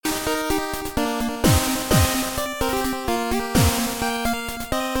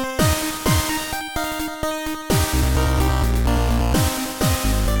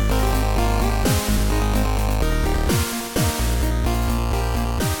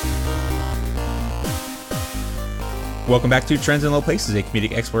Welcome back to Trends in Low Places, a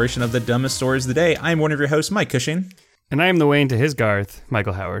comedic exploration of the dumbest stories of the day. I'm one of your hosts, Mike Cushing. And I am the Wayne to his Garth,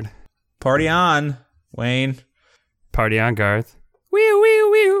 Michael Howard. Party on, Wayne. Party on, Garth. Wee wee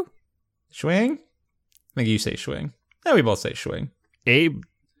wee. Schwing? I think you say schwing. Yeah, we both say schwing.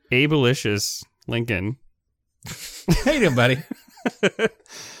 Abelicious Lincoln. How you doing, buddy?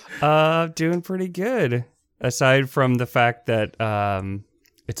 Doing pretty good. Aside from the fact that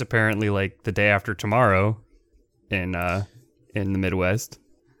it's apparently like the day after tomorrow in the Midwest.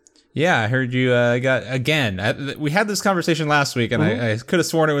 Yeah, I heard you got, again, we had this conversation last week, and I could have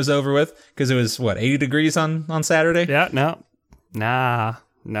sworn it was over with, because it was, 80 degrees on Saturday? Yeah, no. Nah,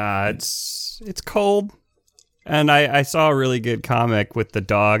 it's cold. And I saw a really good comic with the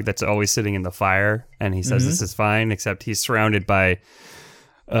dog that's always sitting in the fire, and he says this is fine, except he's surrounded by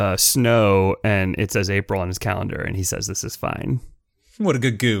snow, and it says April on his calendar, and he says this is fine. What a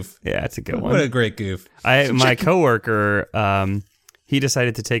good goof. Yeah, it's a good one. What a great goof. My coworker, he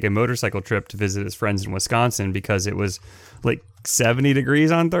decided to take a motorcycle trip to visit his friends in Wisconsin because it was like 70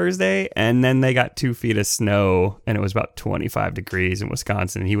 degrees on Thursday, and then they got 2 feet of snow, and it was about 25 degrees in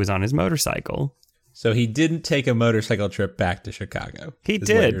Wisconsin, and he was on his motorcycle. So he didn't take a motorcycle trip back to Chicago. He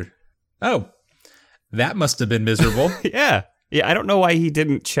did. Oh, that must have been miserable. Yeah, I don't know why he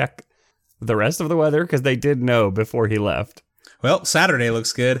didn't check the rest of the weather, because they did know before he left. Well, Saturday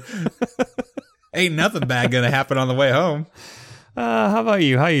looks good. Ain't nothing bad gonna happen on the way home. How about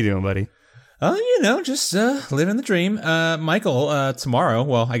you? How you doing, buddy? Just living the dream. Michael, tomorrow,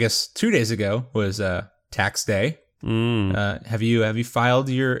 well, I guess 2 days ago was tax day. Have you filed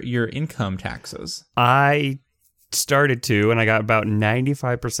your income taxes? I started to, and I got about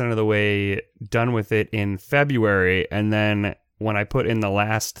 95% of the way done with it in February, and then when I put in the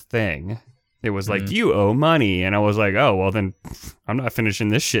last thing, it was like, you owe money, and I was like, oh, well then, I'm not finishing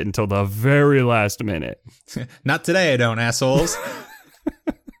this shit until the very last minute. Not today, I don't, assholes.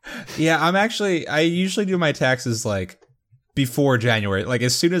 Yeah, I usually do my taxes like before January. Like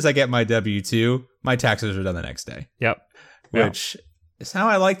as soon as I get my W-2, my taxes are done the next day. Yep. Which is how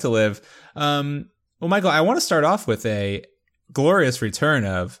I like to live. Well, Michael, I want to start off with a glorious return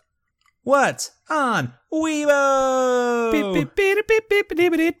of What's on Weibo?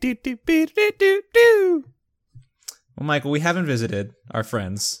 Well, Michael, we haven't visited our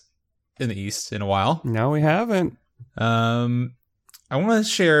friends in the East in a while. No, we haven't. I want to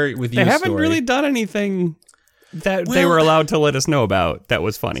share with you They haven't really done anything that they were allowed to let us know about that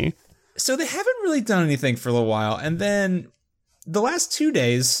was funny. So they haven't really done anything for a little while. And then the last 2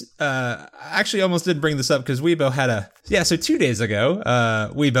 days, I actually almost didn't bring this up because Weibo had so 2 days ago,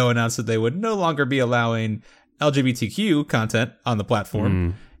 Weibo announced that they would no longer be allowing LGBTQ content on the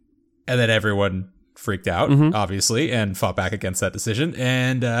platform. And then everyone freaked out, obviously, and fought back against that decision.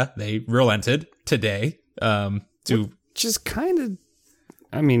 And they relented today Just kind of,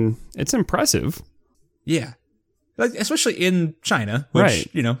 it's impressive. Yeah. Like, especially in China, which,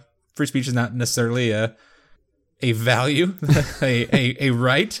 free speech is not necessarily a value, a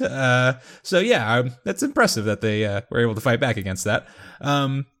right. That's impressive that they were able to fight back against that.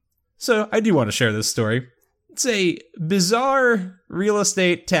 So I do want to share this story. It's a bizarre real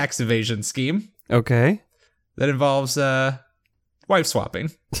estate tax evasion scheme. Okay. That involves wife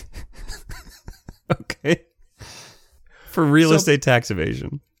swapping. Okay. For real estate tax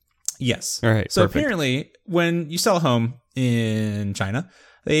evasion. Yes. All right. So perfect. Apparently, when you sell a home in China,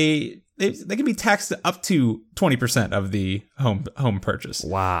 they can be taxed up to 20% of the home purchase.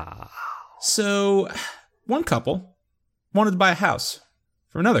 Wow. So one couple wanted to buy a house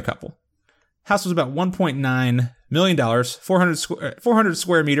for another couple. House was about $1.9 million, 400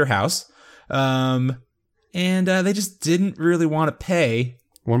 square meter house. And they just didn't really want to pay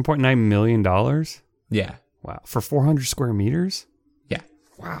 $1.9 million? Yeah. Wow. For 400 square meters? Yeah.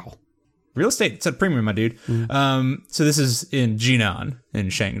 Wow. Real estate, it's a premium, my dude. So this is in Jinan, in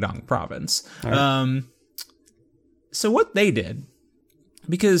Shandong province. Right. So what they did,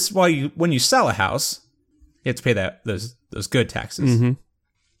 because when you sell a house, you have to pay those good taxes.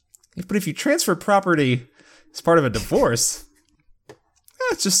 But if you transfer property as part of a divorce,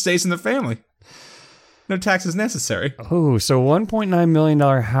 it just stays in the family. No taxes necessary. Oh, so $1.9 million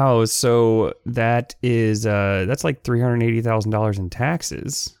house. So that is that's like $380,000 in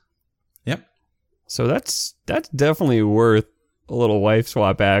taxes. Yep. So that's definitely worth a little wife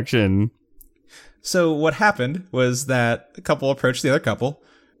swap action. So what happened was that a couple approached the other couple.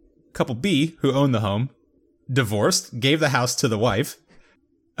 Couple B, who owned the home, divorced, gave the house to the wife.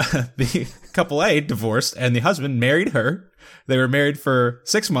 The couple A divorced, and the husband married her. They were married for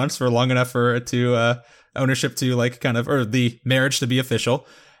 6 months, for long enough for ownership to or the marriage to be official.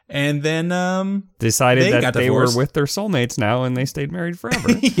 And then decided they that got they were divorced. with their soulmates now, and they stayed married forever.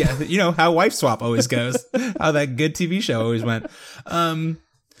 Yeah, you know how Wife Swap always goes. How that good TV show always went.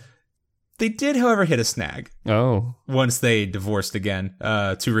 They did, however, hit a snag Oh, once they divorced again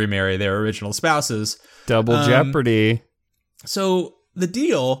to remarry their original spouses. double jeopardy. So the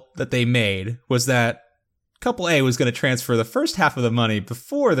deal that they made was that couple A was going to transfer the first half of the money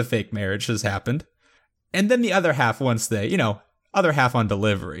before the fake marriage has happened, and then the other half once they, other half on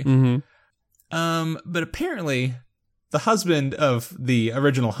delivery. Mm-hmm. But apparently, the husband of the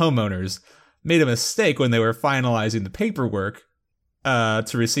original homeowners made a mistake when they were finalizing the paperwork to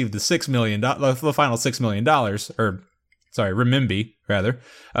receive the $6 million, the final $6 million, or sorry, renminbi rather.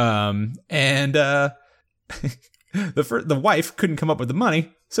 And the wife couldn't come up with the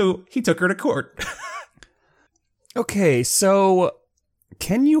money, so he took her to court. Okay, so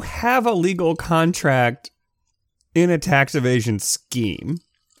can you have a legal contract in a tax evasion scheme?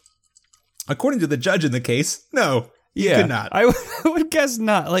 According to the judge in the case, no, you could not. I would guess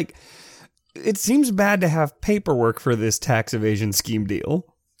not. Like, it seems bad to have paperwork for this tax evasion scheme deal.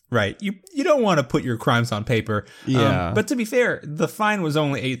 Right. You don't want to put your crimes on paper. Yeah. But to be fair, the fine was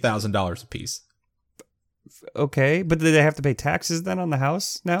only $8,000 apiece. Okay, but did they have to pay taxes then on the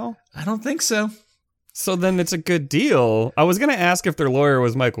house now? I don't think so. So then it's a good deal. I was going to ask if their lawyer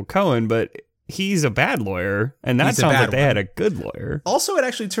was Michael Cohen, but he's a bad lawyer, and that He's a sounds bad like they one. had a good lawyer. Also, it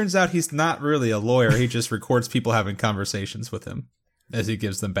actually turns out he's not really a lawyer. He just records people having conversations with him as he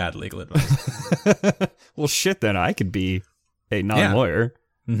gives them bad legal advice. Well, shit, then I could be a non-lawyer.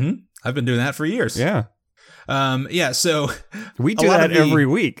 Mm-hmm. I've been doing that for years. Yeah. So We a do lot that of the- every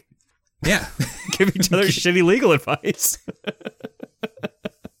week. yeah. Give each other shitty legal advice.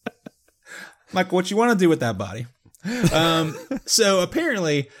 Michael, what you want to do with that body? So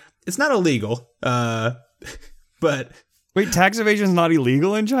apparently it's not illegal, but Wait, tax evasion is not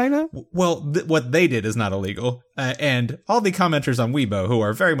illegal in China? well, what they did is not illegal. And all the commenters on Weibo who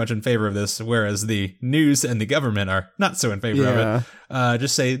are very much in favor of this, whereas the news and the government are not so in favor of it,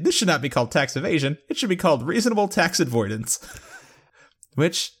 just say this should not be called tax evasion. It should be called reasonable tax avoidance.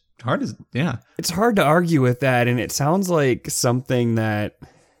 Which hard is, yeah. It's hard to argue with that, and it sounds like something that...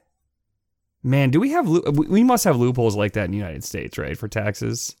 Man, do we have... We must have loopholes like that in the United States, right, for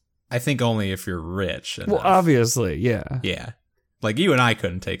taxes? I think only if you're rich. Well, enough. obviously, yeah. Yeah. Like you and I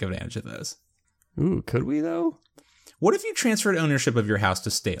couldn't take advantage of those. Ooh, could we, though? What if you transferred ownership of your house to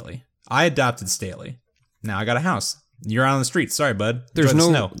Staley? I adopted Staley. Now I got a house. You're out on the street. Sorry, bud. There's Enjoy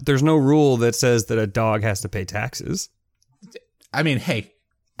the no, snow. there's no rule that says that a dog has to pay taxes. I mean, hey,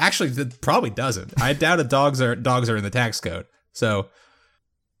 actually, that probably doesn't. I doubt dogs are in the tax code. So,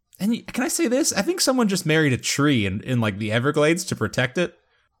 and can I say this? I think someone just married a tree in like the Everglades to protect it.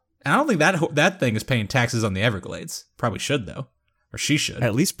 And I don't think that thing is paying taxes on the Everglades. Probably should though, or she should.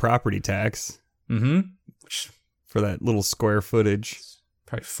 At least property tax Mm-hmm. for that little square footage.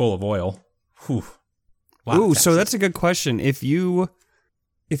 Probably full of oil. Whew. Lot of Ooh, so taxes. that's a good question. If you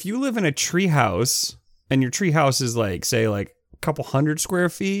live in a tree house and your tree house is like, say, like a couple hundred square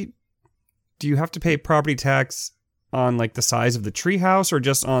feet, do you have to pay property tax on like the size of the tree house or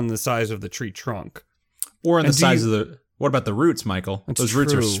just on the size of the tree trunk? Or on the And do size you- of the. What about the roots, Michael? That's Those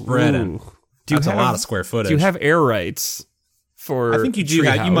roots are true. spreading. Ooh. That's a lot of square footage. Do you have air rights for? I think you do.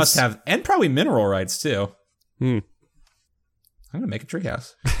 tree You must house? have, and probably mineral rights too. Hmm. I'm gonna make a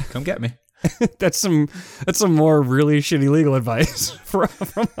treehouse. Come get me. That's some more really shitty legal advice from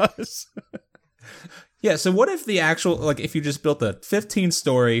us. Yeah. So what if the actual, like, if you just built a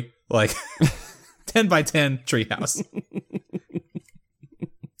 15-story, like, 10 by 10 treehouse,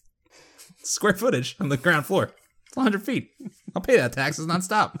 square footage on the ground floor, it's 100 feet. I'll pay that taxes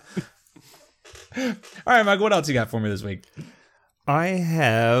nonstop. All right, Mike. What else you got for me this week? I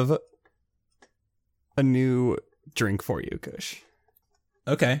have a new drink for you, Kush.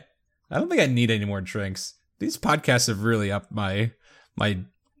 Okay. I don't think I need any more drinks. These podcasts have really upped my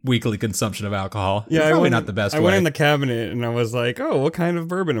weekly consumption of alcohol. It's probably not the best I way. went in the cabinet and I was like, oh, what kind of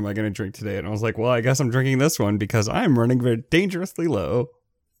bourbon am I going to drink today? And I was like, well, I guess I'm drinking this one because I'm running very dangerously low.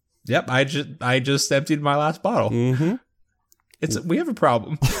 Yep, I just emptied my last bottle. Mm-hmm. We have a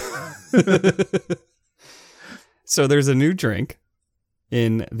problem. So there's a new drink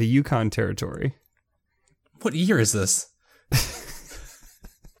in the Yukon Territory. What year is this?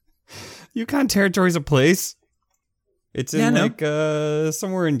 Yukon Territory is a place. It's in Yeah, I know. like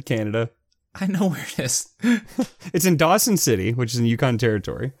somewhere in Canada. I know where it is. It's in Dawson City, which is in Yukon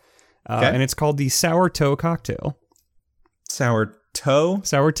Territory. Okay. And it's called the Sour Toe Cocktail. Sour toe?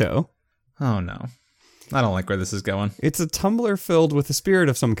 Sour Toe. Oh no. I don't like where this is going. It's a tumbler filled with a spirit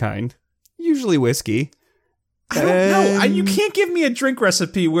of some kind, usually whiskey. I don't know. You can't give me a drink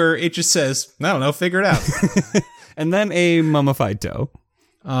recipe where it just says, I don't know, figure it out. And then a mummified toe.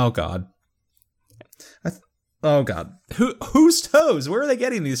 Oh, God. Oh, God. Whose toes? Where are they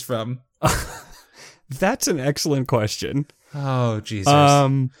getting these from? That's an excellent question. Oh, Jesus.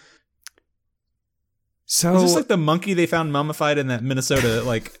 So is this like the monkey they found mummified in that Minnesota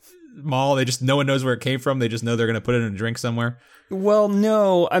mall? No one knows where it came from. They just know they're going to put it in a drink somewhere. Well,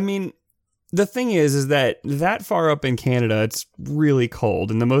 no. I mean, the thing is that far up in Canada, it's really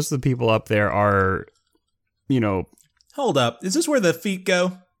cold, and most of the people up there are, Hold up. Is this where the feet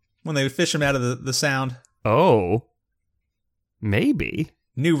go when they fish them out of the sound? Oh, maybe.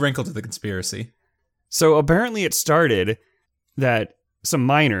 New wrinkle to the conspiracy. So apparently it started that some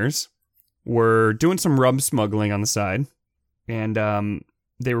miners were doing some rum smuggling on the side, and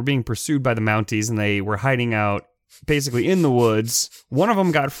they were being pursued by the Mounties, and they were hiding out basically in the woods. One of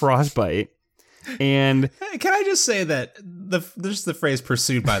them got frostbite, and... Can I just say that just the phrase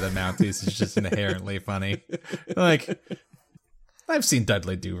pursued by the Mounties is just inherently funny. I've seen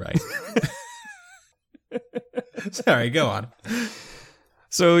Dudley do right. Sorry, go on.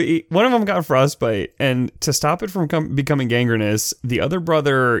 So one of them got frostbite, and to stop it from becoming gangrenous, the other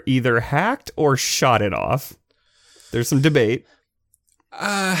brother either hacked or shot it off. There's some debate.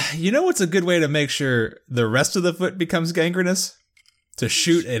 You know what's a good way to make sure the rest of the foot becomes gangrenous? To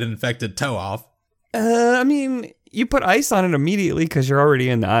shoot an infected toe off. I mean, you put ice on it immediately because you're already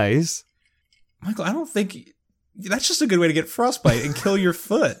in the ice. Michael, I don't think... That's just a good way to get frostbite and kill your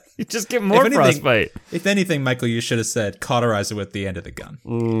foot. You just get more frostbite. If anything, Michael, you should have said cauterize it with the end of the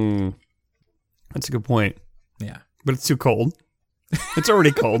gun. That's a good point. Yeah. But it's too cold. It's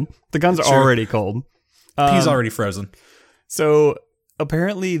already cold. The gun's already cold. Pea's already frozen. So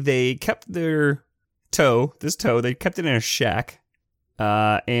apparently they kept their they kept it in a shack.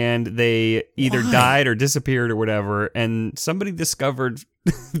 And they either died or disappeared or whatever. And somebody discovered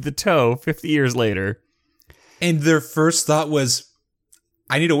the toe 50 years later. And their first thought was,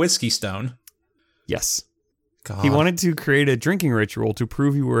 I need a whiskey stone. Yes. God. He wanted to create a drinking ritual to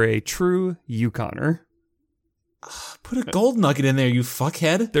prove you were a true Yukoner. Put a gold nugget in there, you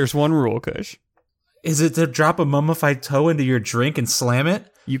fuckhead. There's one rule, Kush. Is it to drop a mummified toe into your drink and slam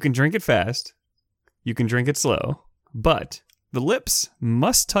it? You can drink it fast. You can drink it slow. But the lips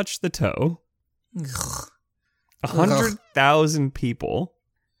must touch the toe. 100,000 people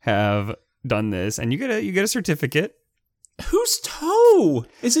have done this, and you get a certificate. Whose toe?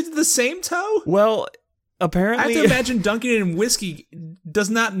 Is it the same toe? Well, apparently, I have to imagine dunking it in whiskey does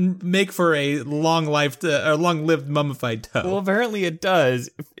not make for a long-lived mummified toe. Well, apparently it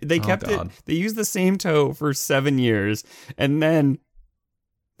does. They kept it. They used the same toe for 7 years, and then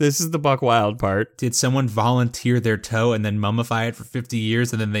this is the buck wild part. Did someone volunteer their toe and then mummify it for 50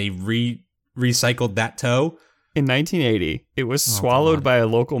 years, and then they recycled that toe? In 1980, it was swallowed by a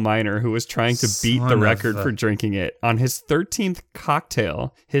local miner who was trying to beat the record for drinking it. On his 13th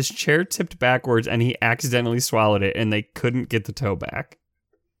cocktail, his chair tipped backwards and he accidentally swallowed it, and they couldn't get the toe back.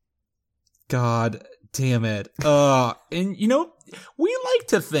 God damn it. And we like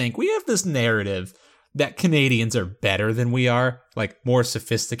to think, we have this narrative that Canadians are better than we are, more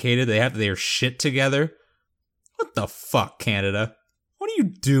sophisticated. They have their shit together. What the fuck, Canada? What are you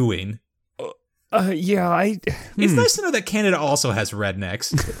doing? It's nice to know that Canada also has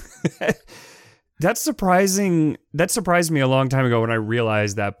rednecks. That's surprising. That surprised me a long time ago when I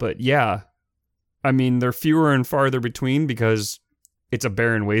realized that. But yeah, I mean, they're fewer and farther between because it's a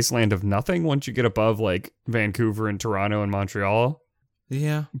barren wasteland of nothing once you get above Vancouver and Toronto and Montreal.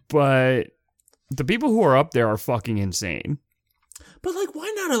 Yeah. But the people who are up there are fucking insane. But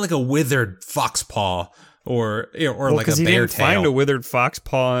why not a withered fox paw? Or a bear tail. Because he didn't find a withered fox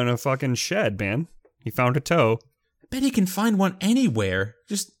paw in a fucking shed, man. He found a toe. I bet he can find one anywhere.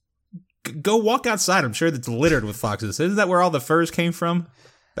 Just go walk outside. I'm sure it's littered with foxes. Isn't that where all the furs came from?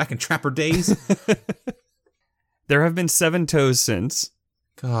 Back in trapper days? There have been 7 toes since.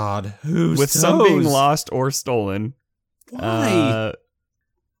 God, whose with toes? some being lost or stolen. Why?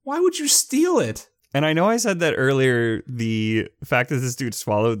 Why would you steal it? And I know I said that earlier, the fact that this dude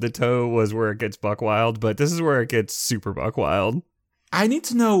swallowed the toe was where it gets buck wild, but this is where it gets super buck wild. I need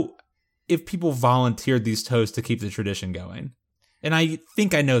to know if people volunteered these toes to keep the tradition going. And I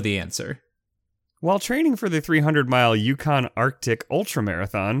think I know the answer. While training for the 300-mile Yukon Arctic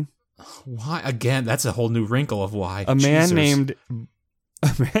Ultramarathon. Why? Again, that's a whole new wrinkle of why. A man named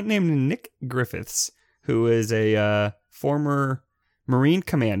Nick Griffiths, who is a former Marine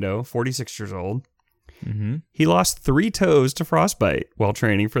commando, 46 years old. Mm-hmm. He lost 3 toes to frostbite while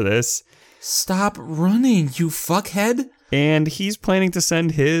training for this. Stop running, you fuckhead. And he's planning to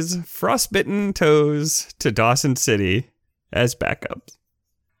send his frostbitten toes to Dawson City as backups.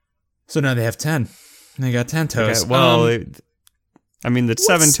 So now they have 10. They got 10 toes. Okay, well, the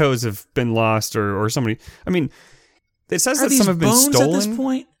 7 toes have been lost or somebody. I mean, it says that some have been stolen. At this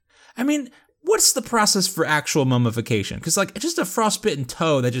point? I mean, what's the process for actual mummification? Because, like, just a frostbitten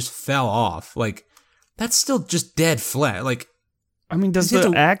toe that just fell off, like, that's still just dead flesh. Like, I mean, does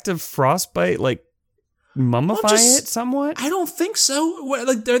the act of frostbite, like, mummify it somewhat? I don't think so. What,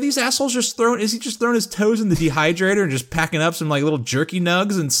 like, are these assholes just is he just throwing his toes in the dehydrator and just packing up some, like, little jerky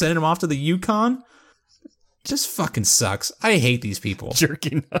nugs and sending them off to the Yukon? Just fucking sucks. I hate these people.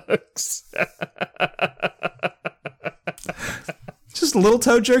 Jerky nugs. Just little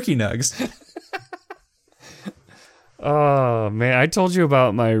toe jerky nugs. Oh, man. I told you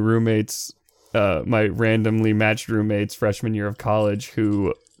about my roommates, my randomly matched roommates freshman year of college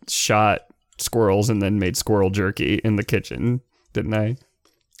who shot squirrels and then made squirrel jerky in the kitchen, didn't I?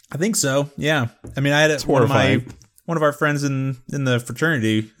 I think so. Yeah. I mean, I had one of our friends in the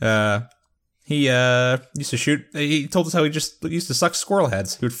fraternity. He used to shoot. He told us how he just used to suck squirrel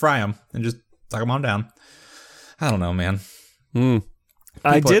heads. He would fry them and just suck them on down. I don't know, man.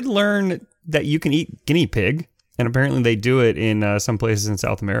 I did learn that you can eat guinea pig, and apparently they do it in some places in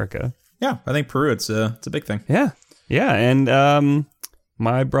South America. Yeah, I think Peru. It's a big thing. Yeah, and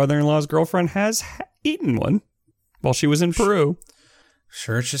my brother-in-law's girlfriend has eaten one while she was in Peru.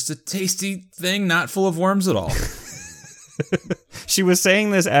 Sure, it's just a tasty thing, not full of worms at all. She was saying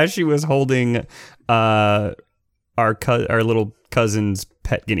this as she was holding our little cousin's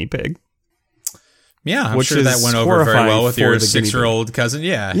pet guinea pig. Yeah, I'm sure that went over very well with your 6-year-old cousin.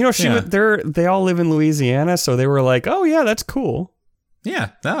 Yeah, you know, they all live in Louisiana, so they were like, "Oh yeah, that's cool." Yeah,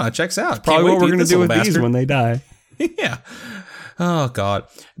 no, it checks out. Probably what we're gonna do with these when they die. Yeah. Oh God,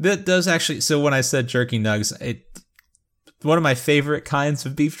 that does actually. So when I said jerky nugs, one of my favorite kinds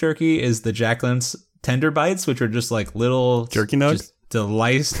of beef jerky is the Jacqueline's tender bites, which are just like little jerky nugs,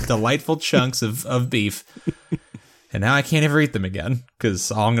 delightful chunks of beef. And now I can't ever eat them again because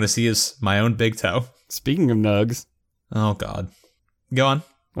all I'm going to see is my own big toe. Speaking of nugs. Oh, God. Go on.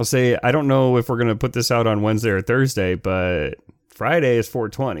 I'll say, I don't know if we're going to put this out on Wednesday or Thursday, but Friday is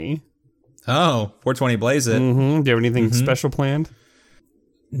 420. Oh, 420 blaze it. Mm-hmm. Do you have anything special planned?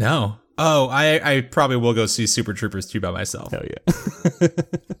 No. Oh, I probably will go see Super Troopers 2 by myself. Hell yeah.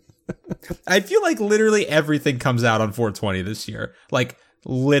 I feel like literally everything comes out on 420 this year. Like,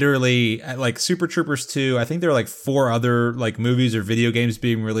 literally, like Super Troopers 2, I think there are like 4 other like movies or video games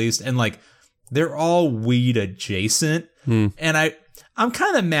being released, and like they're all weed adjacent. And I'm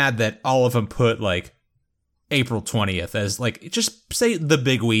kind of mad that all of them put like April 20th as like, just say the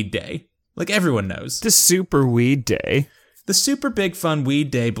big weed day. Like everyone knows. The super weed day. The super big fun weed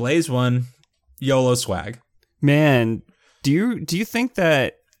day. Blaze one. YOLO swag. Man, do you think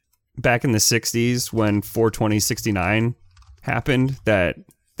that back in the 60s when 42069 happened, that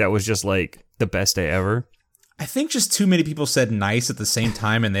was just like the best day ever? I think just too many people said nice at the same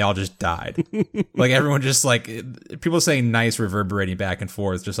time and they all just died. Like everyone just like, people saying nice reverberating back and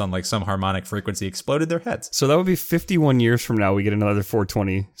forth just on like some harmonic frequency exploded their heads. So that would be 51 years from now we get another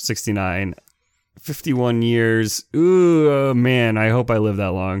 42069. 51 years. Ooh, man, I hope I live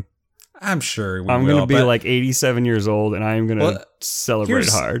that long. I'm sure I'm going to be like 87 years old and I am going to celebrate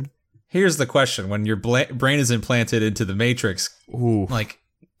hard. Here's the question. When your brain is implanted into the Matrix, like,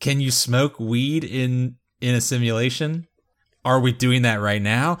 can you smoke weed in a simulation? Are we doing that right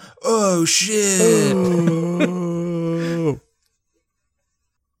now? Oh, shit.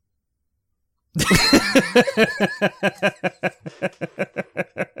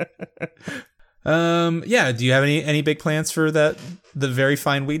 Yeah, do you have any big plans for the very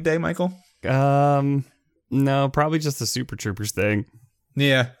fine weed day, Michael? No, probably just the Super Troopers thing.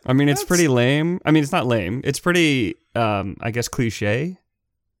 Yeah. I mean, it's pretty lame. I mean, it's not lame. It's pretty, I guess, cliche.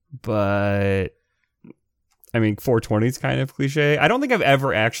 But, I mean, 420 is kind of cliche. I don't think I've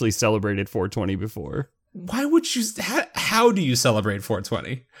ever actually celebrated 420 before. Why would you? How do you celebrate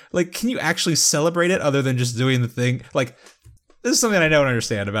 420? Like, can you actually celebrate it other than just doing the thing? Like, this is something I don't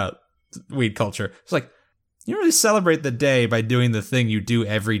understand about weed culture. It's like, you don't really celebrate the day by doing the thing you do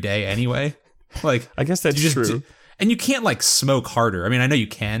every day anyway. Like, I guess that's true. And you can't, like, smoke harder. I mean, I know you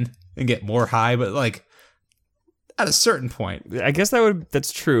can and get more high, but, like, at a certain point. I guess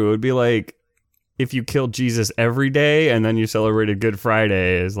that's true. It would be like if you killed Jesus every day and then you celebrated Good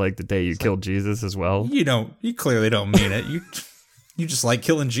Friday as, like, the day you killed Jesus as well. You clearly don't mean it. You just like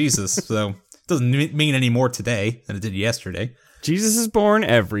killing Jesus, so it doesn't mean any more today than it did yesterday. Jesus is born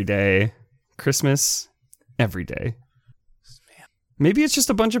every day. Christmas, every day. Man. Maybe it's just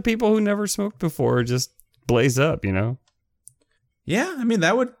a bunch of people who never smoked before just blaze up, you know? Yeah, I mean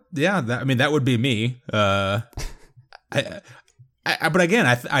that would be me. But again,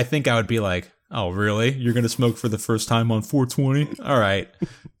 I think I would be like, oh really? You're gonna smoke for the first time on 420? All right,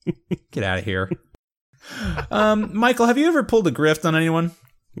 get out of here. Michael, have you ever pulled a grift on anyone?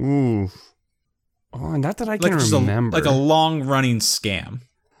 Ooh, oh, not that I can remember. Like a long running scam.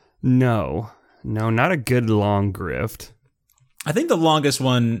 No, not a good long grift. I think the longest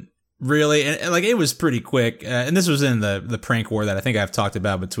one. Really, and like it was pretty quick, and this was in the prank war that I think I've talked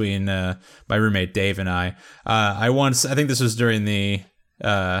about between my roommate Dave and I. I think this was during the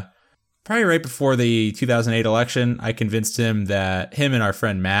probably right before the 2008 election. I convinced him and our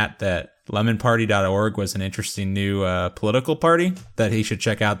friend Matt that lemonparty.org was an interesting new political party that he should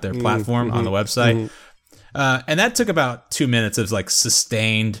check out their platform on the website. And that took about 2 minutes of like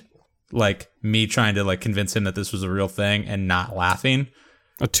sustained, like me trying to like convince him that this was a real thing and not laughing.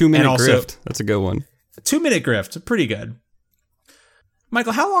 A 2-minute grift. That's a good one. A 2-minute grift. Pretty good.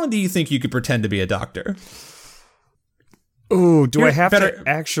 Michael, how long do you think you could pretend to be a doctor? Oh, I have to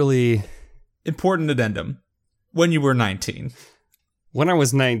actually... Important addendum. When you were 19. When I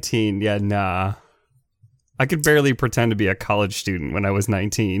was 19, yeah, nah. I could barely pretend to be a college student when I was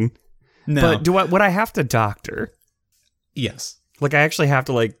 19. No. But would I have to doctor? Yes. Like, I actually have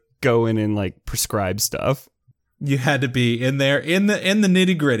to, like, go in and, like, prescribe stuff. You had to be in there in the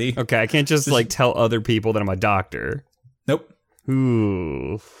nitty gritty. Okay, I can't just like tell other people that I'm a doctor. Nope.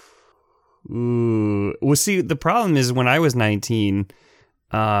 Ooh. Well, see, the problem is when I was 19,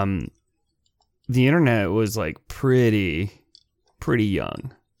 the internet was like pretty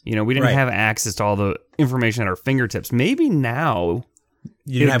young. You know, we didn't have access to all the information at our fingertips. Maybe now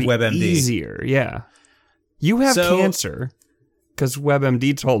you have WebMD. Easier, yeah. You have cancer because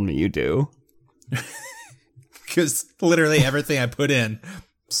WebMD told me you do. Because literally everything I put in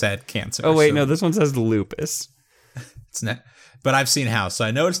said cancer. Oh, wait, no, this one says lupus. It's not, but I've seen House, so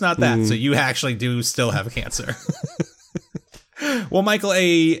I know it's not that. So you actually do still have cancer. Well, Michael,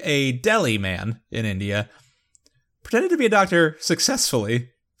 a Delhi man in India pretended to be a doctor successfully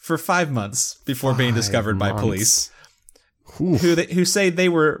for 5 months before being discovered by police, who say they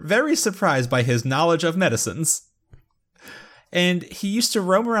were very surprised by his knowledge of medicines. And he used to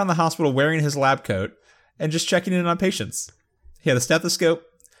roam around the hospital wearing his lab coat and just checking in on patients. He had a stethoscope.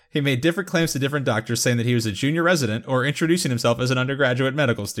 He made different claims to different doctors, saying that he was a junior resident or introducing himself as an undergraduate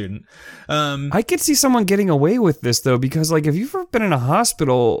medical student. I could see someone getting away with this, though, because, like, if you've ever been in a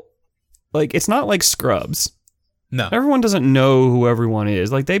hospital, like, it's not like Scrubs. No. Everyone doesn't know who everyone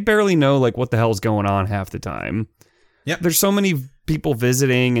is. Like, they barely know, like, what the hell's going on half the time. Yep. There's so many people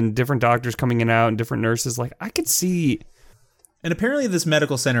visiting and different doctors coming in and out and different nurses. Like, I could see... And apparently this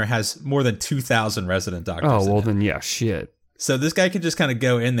medical center has more than 2,000 resident doctors. Oh, well then, yeah, shit. So this guy could just kind of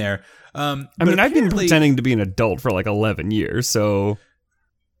go in there. I mean, I've been pretending to be an adult for like 11 years, so...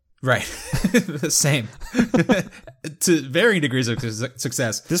 Right. Same. To varying degrees of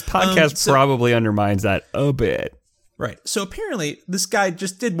success. This podcast probably undermines that a bit. Right. So apparently this guy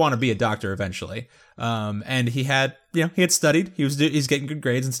just did want to be a doctor eventually. And he had studied. He's getting good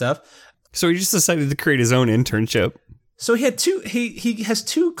grades and stuff. So he just decided to create his own internship. So he has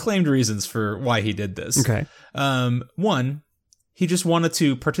two claimed reasons for why he did this. Okay. One, he just wanted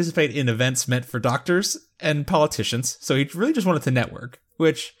to participate in events meant for doctors and politicians. So he really just wanted to network,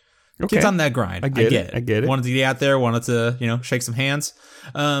 which gets on that grind. I get it. Wanted to get out there, wanted to, shake some hands.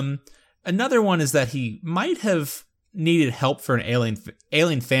 Another one is that he might have needed help for an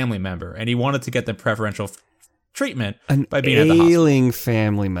alien family member, and he wanted to get them preferential treatment by being at the hospital. Alien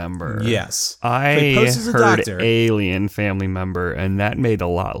family member. Yes. I heard alien family member, and that made a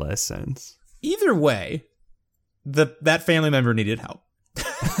lot less sense. Either way, that family member needed help.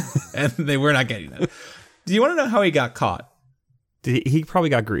 And they were not getting it. Do you want to know how he got caught? He probably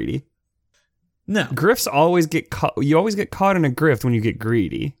got greedy. No. Grifts always get caught. You always get caught in a grift when you get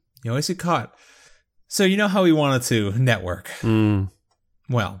greedy. You always get caught. So you know how he wanted to network.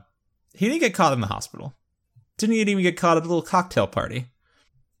 Well, he didn't get caught in the hospital. Didn't even get caught at a little cocktail party.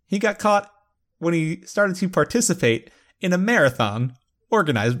 He got caught when he started to participate in a marathon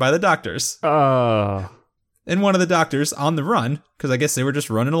organized by the doctors. And one of the doctors on the run, because I guess they were just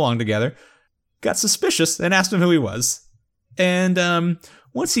running along together, got suspicious and asked him who he was. And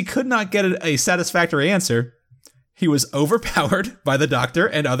once he could not get a satisfactory answer, he was overpowered by the doctor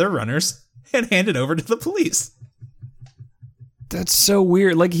and other runners and handed over to the police. That's so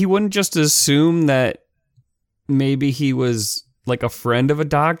weird. Like, he wouldn't just assume that maybe he was like a friend of a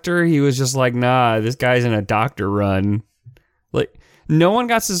doctor. He was just like, nah, this guy's in a doctor run. Like, no one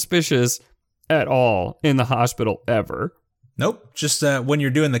got suspicious at all in the hospital ever. Nope. Just when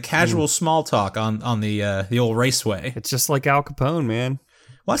you're doing the casual small talk on the old raceway. It's just like Al Capone, man.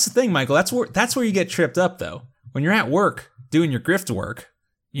 Well, that's the thing, Michael. That's where you get tripped up, though. When you're at work doing your grift work,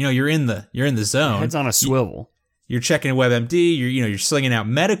 you're in the zone. Head's on a swivel. You're checking WebMD. You're slinging out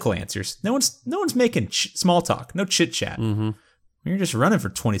medical answers. No one's making small talk. No chit chat. Mm-hmm. When you're just running for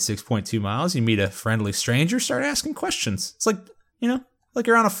 26.2 miles, you meet a friendly stranger, start asking questions. It's like like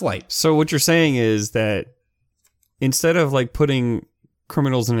you're on a flight. So what you're saying is that instead of like putting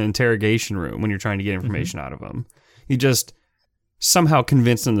criminals in an interrogation room when you're trying to get information out of them, you just somehow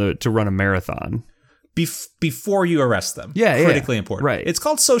convince them to run a marathon. Before you arrest them. Yeah, critically important. Right. It's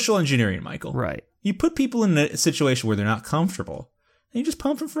called social engineering, Michael. Right. You put people in a situation where they're not comfortable, and you just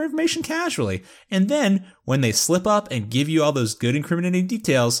pump them for information casually. And then, when they slip up and give you all those good incriminating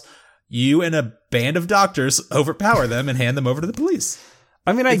details, you and a band of doctors overpower them and hand them over to the police.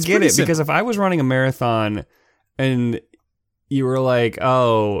 I mean, I get it, because if I was running a marathon and you were like,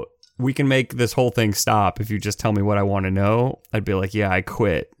 oh, we can make this whole thing stop if you just tell me what I want to know, I'd be like, yeah, I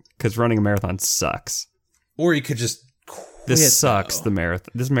quit, because running a marathon sucks. Or you could just quit. This sucks,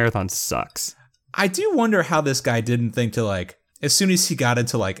 This marathon sucks. I do wonder how this guy didn't think to, like, as soon as he got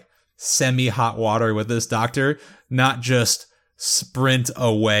into, like, semi-hot water with this doctor, not just sprint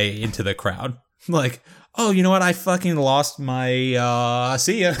away into the crowd. Like, oh, you know what? I fucking lost my,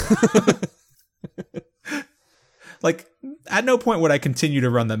 see ya. Like, at no point would I continue to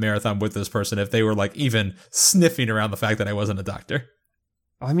run that marathon with this person if they were, like, even sniffing around the fact that I wasn't a doctor.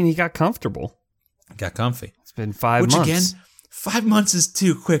 I mean, he got comfortable. Got comfy. It's been 5 months. Which, again, 5 months is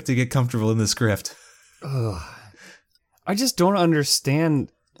too quick to get comfortable in this grift. Ugh. I just don't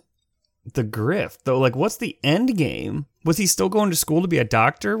understand the grift, though. Like, what's the end game? Was he still going to school to be a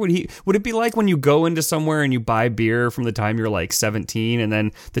doctor? Would it be like when you go into somewhere and you buy beer from the time you're like 17, and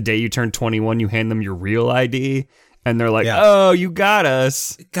then the day you turn 21, you hand them your real ID, and they're like, oh, you got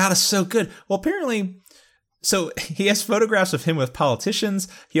us. Got us so good. Well, apparently, so he has photographs of him with politicians.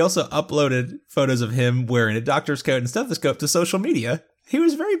 He also uploaded photos of him wearing a doctor's coat and stethoscope to social media. He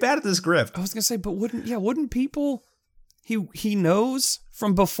was very bad at this grift. I was going to say, but wouldn't people... He knows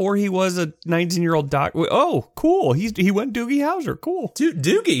from before he was a 19-year-old doctor. Oh, cool. He went Doogie Howser. Cool.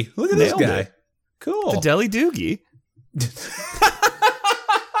 Doogie. Look at this guy. It. Cool. The Deli Doogie.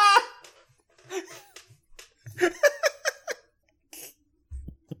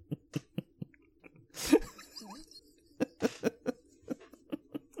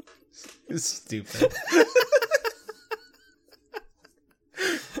 Stupid.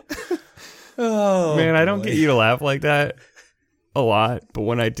 Oh man, I don't boy. get you to laugh like that a lot, but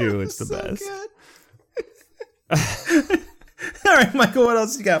when I do, it's the best. All right, Michael, what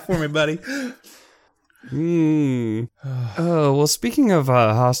else you got for me, buddy? Oh, well, speaking of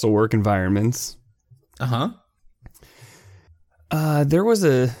hostile work environments, there was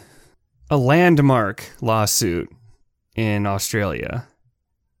a landmark lawsuit in Australia.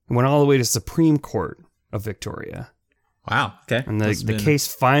 It went all the way to Supreme Court of Victoria. Wow. Okay. And the case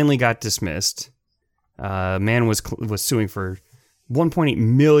finally got dismissed. Man was suing for $1.8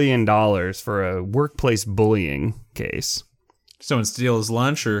 million for a workplace bullying case. Someone steal his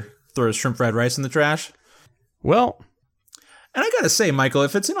lunch or throw his shrimp fried rice in the trash? Well, and I gotta say, Michael,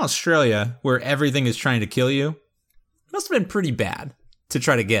 if it's in Australia where everything is trying to kill you, it must have been pretty bad to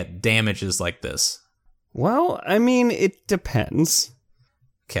try to get damages like this. Well, I mean, it depends.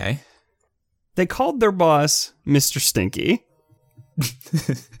 Okay. They called their boss Mr. Stinky.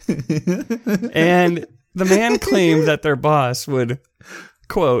 And the man claimed that their boss would,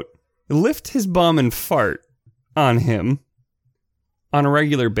 quote, lift his bum and fart on him on a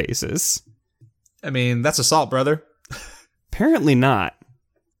regular basis. I mean, that's assault, brother. Apparently not.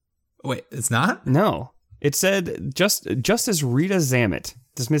 Wait, it's not? No. It said Justice Rita Zammit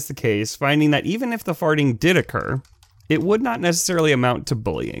dismissed the case, finding that even if the farting did occur, it would not necessarily amount to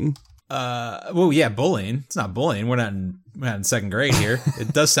bullying. Well, yeah, bullying. It's not bullying. We're not in second grade here.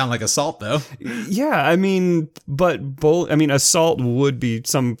 It does sound like assault, though. Yeah, I mean, but assault would be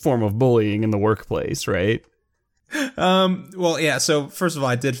some form of bullying in the workplace, right? Well, yeah. So first of all,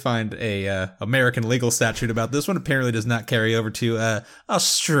 I did find a American legal statute about this one. Apparently, does not carry over to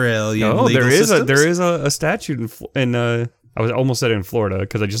Australian. Oh, legal systems. There is a statute in I was almost said in Florida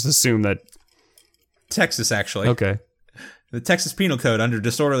because I just assumed that Texas actually. Okay. The Texas Penal Code, under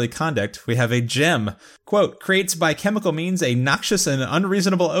disorderly conduct, we have a gem. Quote, creates by chemical means a noxious and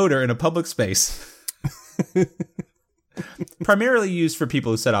unreasonable odor in a public space. Primarily used for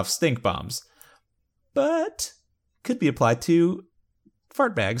people who set off stink bombs. But could be applied to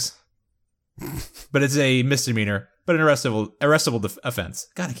fart bags. But it's a misdemeanor, but an arrestable offense.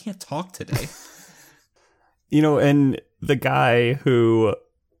 God, I can't talk today. You know, and the guy who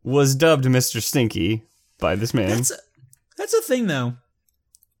was dubbed Mr. Stinky by this man. That's a thing, though.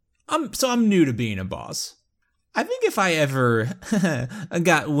 I'm new to being a boss. I think if I ever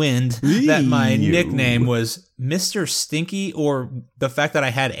got wind that my nickname was Mr. Stinky, or the fact that I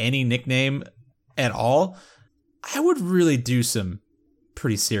had any nickname at all, I would really do some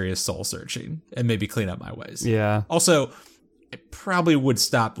pretty serious soul searching and maybe clean up my ways. Yeah. Also, I probably would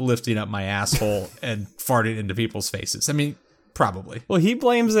stop lifting up my asshole and farting into people's faces. I mean, probably. Well, he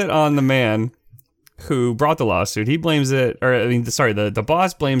blames it on the man who brought the lawsuit. He blames it, the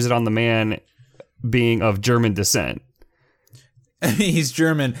boss blames it on the man being of German descent. I mean, he's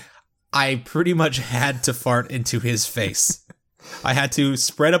German. I pretty much had to fart into his face. I had to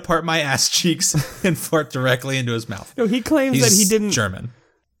spread apart my ass cheeks and fart directly into his mouth. No, he claims that he didn't German.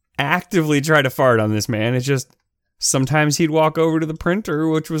 actively try to fart on this man. It's just sometimes he'd walk over to the printer,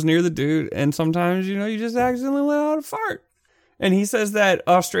 which was near the dude, and sometimes, you just accidentally let out a fart. And he says that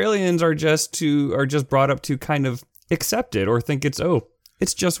Australians are just brought up to kind of accept it or think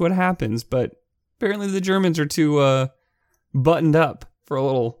it's just what happens. But apparently the Germans are too buttoned up for a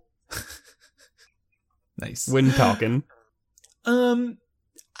little nice wind talking.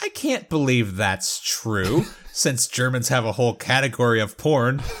 I can't believe that's true, since Germans have a whole category of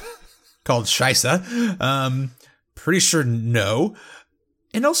porn called Scheisse. Pretty sure no.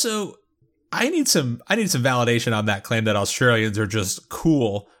 And also, I need some validation on that claim that Australians are just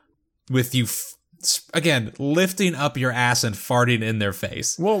cool with you, again, lifting up your ass and farting in their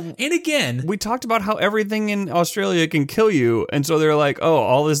face. Well, and again, we talked about how everything in Australia can kill you, and so they're like, oh,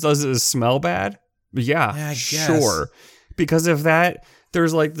 all this does is smell bad? Yeah, sure. Because of that,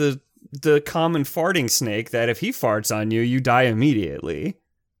 there's like the common farting snake that if he farts on you, you die immediately.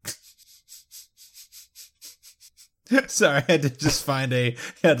 Sorry, I had to just find a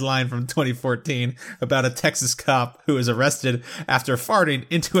headline from 2014 about a Texas cop who was arrested after farting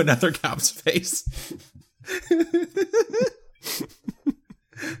into another cop's face.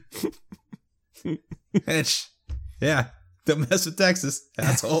 Don't mess with Texas,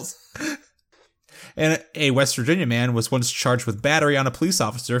 assholes. And a West Virginia man was once charged with battery on a police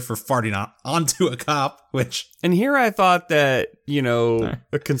officer for farting onto a cop, which... And here I thought that,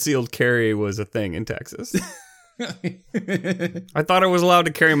 a concealed carry was a thing in Texas. I thought I was allowed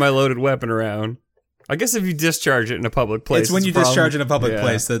to carry my loaded weapon around. I guess if you discharge it in a public place. It's when you discharge in a public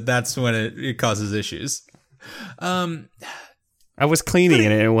place that's when it causes issues. I was cleaning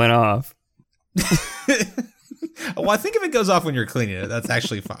it and it went off. Well, I think if it goes off when you're cleaning it, that's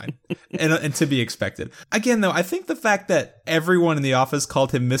actually fine and to be expected. Again, though, I think the fact that everyone in the office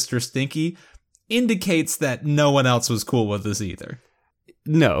called him Mr. Stinky indicates that no one else was cool with this either.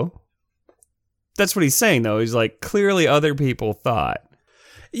 No. That's what he's saying, though. He's like, clearly other people thought.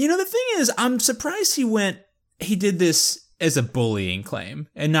 The thing is, I'm surprised he did this as a bullying claim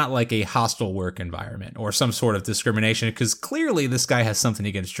and not like a hostile work environment or some sort of discrimination, because clearly this guy has something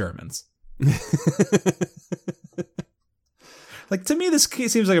against Germans. Like, to me, this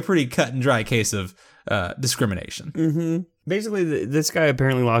seems like a pretty cut and dry case of discrimination. Mm-hmm. Basically, this guy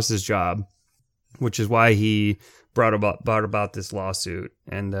apparently lost his job, which is why he brought about this lawsuit.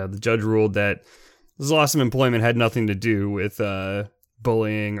 And the judge ruled that this loss of employment had nothing to do with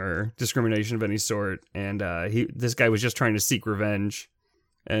bullying or discrimination of any sort. And this guy was just trying to seek revenge.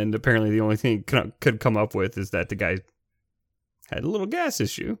 And apparently the only thing he could come up with is that the guy had a little gas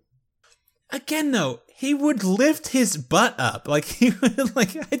issue. Again, though, he would lift his butt up. Like, he would, I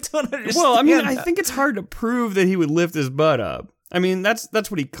don't understand. Well, I mean, I think it's hard to prove that he would lift his butt up. I mean, that's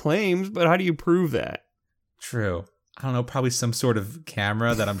what he claims, but how do you prove that? True. I don't know, probably some sort of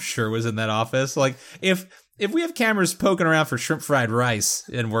camera that I'm sure was in that office. Like, if we have cameras poking around for shrimp fried rice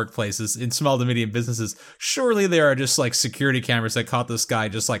in workplaces, in small to medium businesses, surely there are just security cameras that caught this guy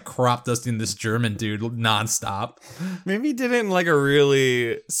just crop dusting this German dude nonstop. Maybe he did it in a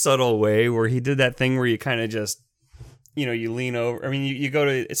really subtle way where he did that thing where you kind of just, you lean over. I mean, you go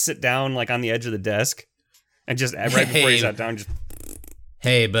to sit down on the edge of the desk and just right before you sat down, just...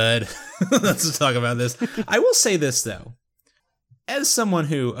 Hey, bud, let's talk about this. I will say this, though. As someone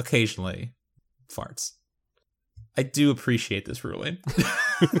who occasionally farts, I do appreciate this ruling.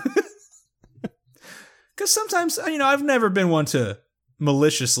 Because sometimes, I've never been one to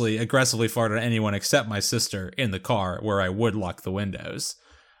maliciously, aggressively fart at anyone except my sister in the car where I would lock the windows.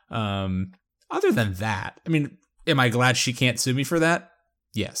 Other than that, I mean, am I glad she can't sue me for that?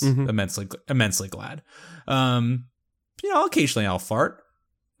 Yes, immensely glad. Occasionally I'll fart.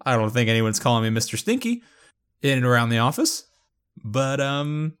 I don't think anyone's calling me Mr. Stinky in and around the office. But,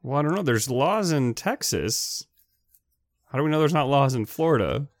 well, I don't know. There's laws in Texas. How do we know there's not laws in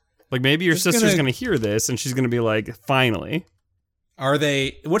Florida? Like maybe your Just sister's gonna hear this and she's gonna be like, finally.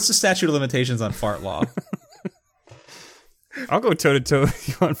 What's the statute of limitations on fart law? I'll go toe to toe with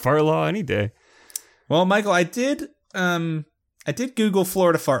you on fart law any day. Well, Michael, I did Google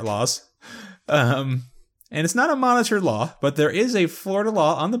Florida fart laws. And it's not a monitored law, but there is a Florida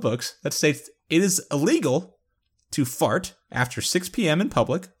law on the books that states it is illegal to fart after 6 p.m. in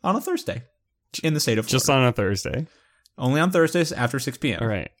public on a Thursday in the state of Florida. Just on a Thursday. Only on Thursdays after 6 p.m. All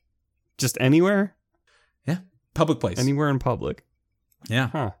right. Just anywhere? Yeah. Public place. Anywhere in public. Yeah.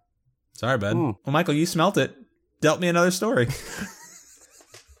 Huh. Sorry, bud. Mm. Well, Michael, you smelt it. Dealt me another story.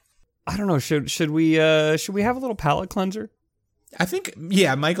 I don't know. Should we have a little palate cleanser?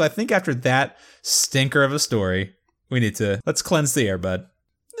 Michael, I think after that stinker of a story, let's cleanse the air, bud.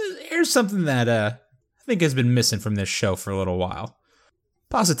 Here's something that I think has been missing from this show for a little while.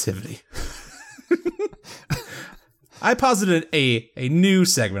 Positivity. I posited a new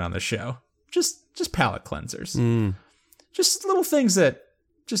segment on the show. Just palate cleansers. Mm. Just little things that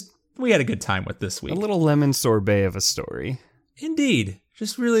we had a good time with this week. A little lemon sorbet of a story. Indeed.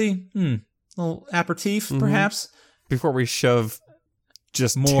 Just really, little aperitif, perhaps. Before we shove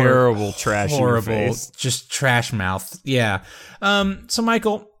just more terrible trash horrible, in your face. Just trash mouth. Yeah. So,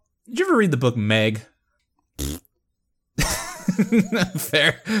 Michael, did you ever read the book Meg?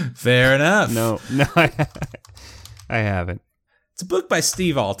 Fair enough. No, I haven't. It's a book by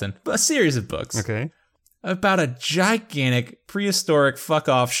Steve Alton, a series of books. Okay. About a gigantic prehistoric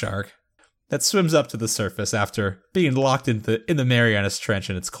fuck-off shark that swims up to the surface after being locked in the Marianas Trench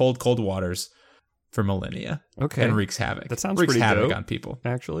in its cold, cold waters for millennia. Okay. And wreaks havoc. That sounds wreaks pretty havoc dope, on people.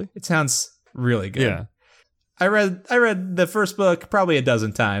 actually. It sounds really good. Yeah. I read the first book probably a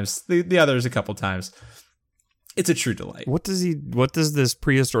dozen times. The others a couple times. It's a true delight. What does this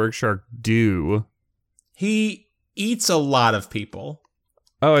prehistoric shark do? He eats a lot of people.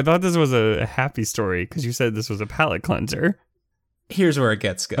 Oh, I thought this was a happy story because you said this was a palate cleanser. Here's where it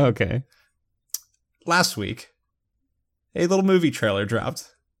gets good. Okay. Last week, a little movie trailer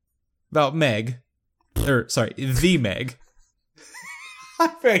dropped about Meg. The Meg.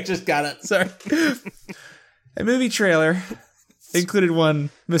 I just got it. Sorry. A movie trailer included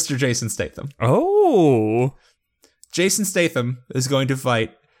one Mr. Jason Statham. Oh. Jason Statham is going to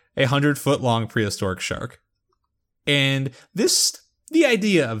fight a 100-foot-long prehistoric shark. And the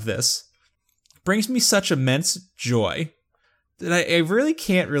idea of this brings me such immense joy that I really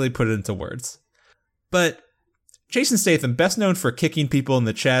can't really put it into words. But Jason Statham, best known for kicking people in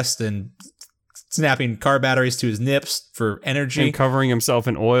the chest and snapping car batteries to his nips for energy. And covering himself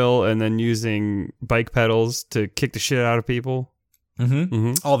in oil and then using bike pedals to kick the shit out of people. Mm-hmm.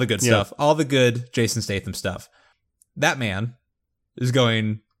 Mm-hmm. All the good stuff. All the good Jason Statham stuff. That man is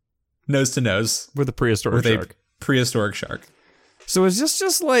going nose to nose with a prehistoric shark. Prehistoric shark. So is this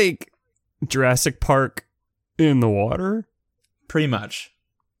just like Jurassic Park in the water? Pretty much.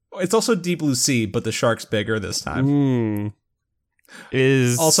 It's also Deep Blue Sea, but the shark's bigger this time.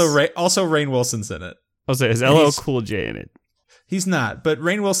 Also Rainn Wilson's in it. I'll say, is LL Cool J in it? He's not, but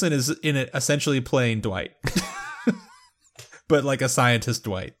Rainn Wilson is in it essentially playing Dwight. But like a scientist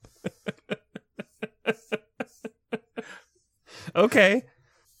Dwight. Okay.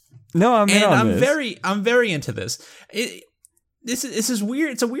 No, I'm in on this. I'm very into this. This is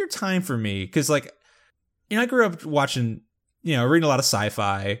weird. It's a weird time for me because, like, I grew up watching, reading a lot of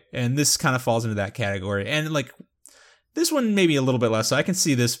sci-fi, and this kind of falls into that category. And like, this one maybe a little bit less. So I can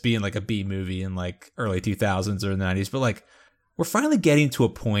see this being like a B movie in like early 2000s or the 90s. But like, we're finally getting to a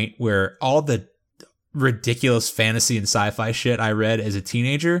point where all the ridiculous fantasy and sci-fi shit I read as a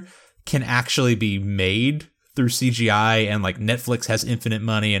teenager can actually be made through CGI, and like Netflix has infinite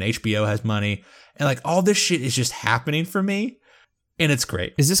money and HBO has money, and like all this shit is just happening for me, and it's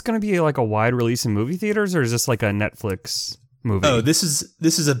great. Is this going to be like a wide release in movie theaters, or is this like a Netflix movie? Oh, this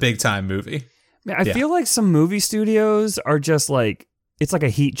is a big time movie. Man, I feel like some movie studios are just like, it's like a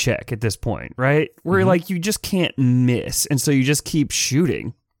heat check at this point, right? Where like you just can't miss, and so you just keep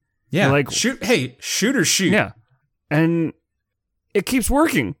shooting. Yeah, you're like shoot or shoot. Yeah, and it keeps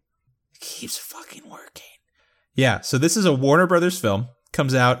working. It keeps fucking working. Yeah, so this is a Warner Brothers film.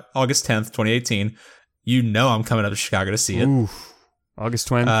 Comes out August 10th, 2018. I'm coming up to Chicago to see it. Oof. August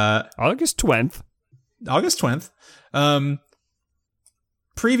 20th. August 20th. August 20th.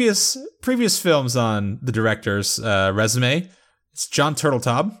 Previous films on the director's resume, it's John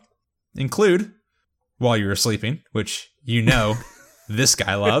Turteltaub, include While You Were Sleeping, which this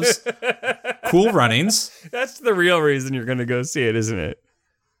guy loves. Cool Runnings. That's the real reason you're going to go see it, isn't it?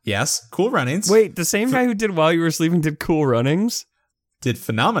 Yes, Cool Runnings. Wait, the same guy who did While You Were Sleeping did Cool Runnings? Did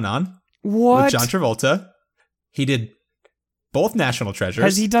Phenomenon. What? With John Travolta. He did both National Treasures.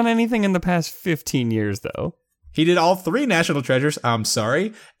 Has he done anything in the past 15 years, though? He did all 3 National Treasures. I'm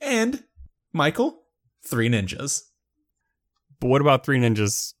sorry. And, Michael, 3 Ninjas. But what about Three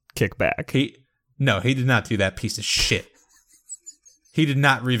Ninjas Kickback? No, he did not do that piece of shit. He did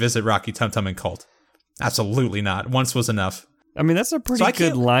not revisit Rocky Tum Tum and Cult. Absolutely not. Once was enough. I mean, that's a pretty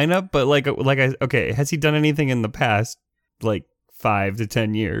good lineup, but okay, has he done anything in the past, 5 to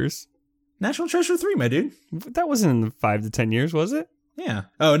 10 years? National Treasure 3, my dude. That wasn't in the 5 to 10 years, was it? Yeah.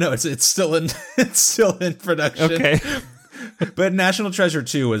 Oh no, it's still in production. Okay. But National Treasure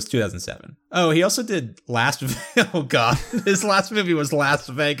 2 was 2007. Oh, he also did oh god, his last movie was Las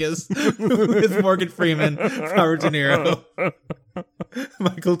Vegas with Morgan Freeman, Robert De Niro,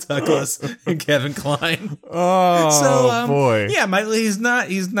 Michael Douglas, and Kevin Kline. Oh, boy. Yeah, he's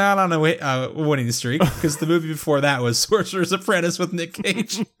not on a winning streak because the movie before that was Sorcerer's Apprentice with Nick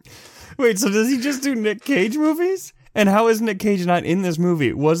Cage. Wait, so does he just do Nick Cage movies? And how is Nick Cage not in this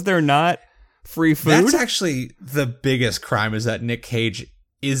movie? Was there not free food? That's actually the biggest crime, is that Nick Cage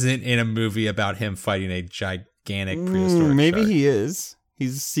isn't in a movie about him fighting a gigantic prehistoric maybe shark. He is.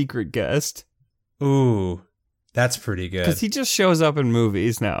 He's a secret guest. Ooh, that's pretty good. Because he just shows up in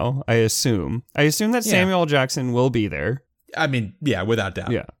movies now, I assume. I assume that Samuel L. Jackson will be there. I mean, yeah, without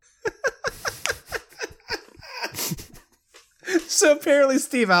doubt. Yeah. So apparently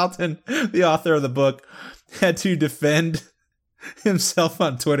Steve Alton, the author of the book, had to defend himself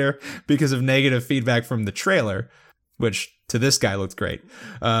on Twitter because of negative feedback from the trailer, which to this guy looked great.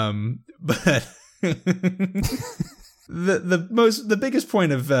 But the biggest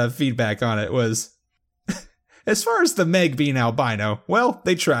point of feedback on it was, as far as the Meg being albino, well,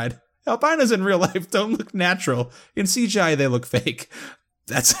 they tried. Albinos in real life don't look natural. In CGI, they look fake.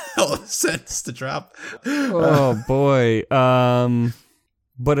 That's a hell of a sentence to drop. Oh, boy.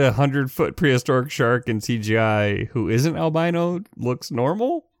 But 100-foot prehistoric shark in CGI who isn't albino looks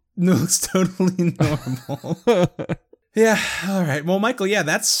normal? No, it's totally normal. Yeah, all right. Well, Michael, yeah,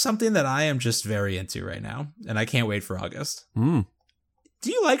 that's something that I am just very into right now, and I can't wait for August. Mm.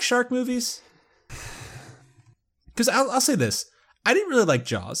 Do you like shark movies? Because I'll say this. I didn't really like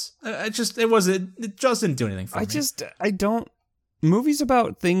Jaws. Jaws didn't do anything for me. I don't... Movies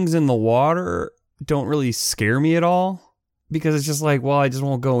about things in the water don't really scare me at all. Because it's just like, well, I just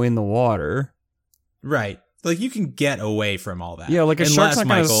won't go in the water. Right. Like, you can get away from all that. Yeah, like a shark's not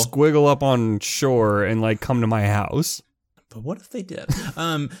going to squiggle up on shore and, come to my house. But what if they did?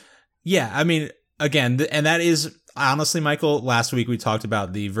 Yeah, I mean, again, and that is, honestly, Michael, last week we talked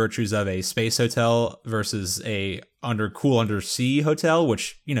about the virtues of a space hotel versus a cool undersea hotel,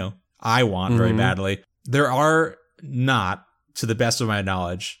 which, I want very badly. There are not, to the best of my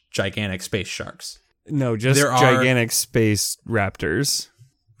knowledge, gigantic space sharks. No, just gigantic space raptors.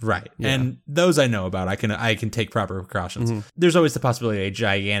 Right. Yeah. And those I know about. I can take proper precautions. Mm-hmm. There's always the possibility a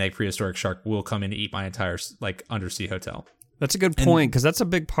gigantic prehistoric shark will come in and eat my entire undersea hotel. That's a good point, because that's a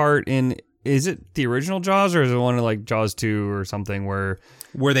big part in... Is it the original Jaws, or is it one of Jaws 2 or something where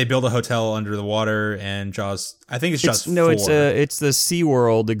they build a hotel under the water and Jaws... I think it's Jaws 4. No, it's the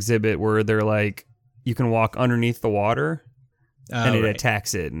SeaWorld exhibit where they're you can walk underneath the water. And it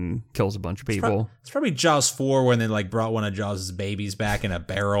attacks it and kills a bunch of people. It's probably Jaws 4 when they brought one of Jaws' babies back in a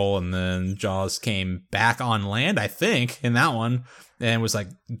barrel, and then Jaws came back on land, I think, in that one, and was like,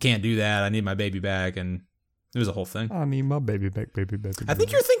 you can't do that, I need my baby back, and it was a whole thing. I need my baby back, baby. I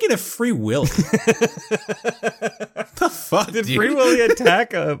think you're thinking of Free Willy. What the fuck, Did Free Willy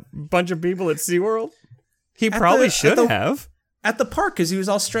attack a bunch of people at SeaWorld? He probably should have. At the park, because he was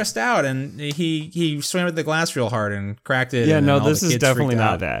all stressed out, and he swam with the glass real hard and cracked it. Yeah, and no, this is definitely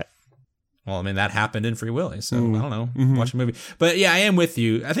not that. Well, I mean, that happened in Free Willy, so I don't know. Watch the movie. But yeah, I am with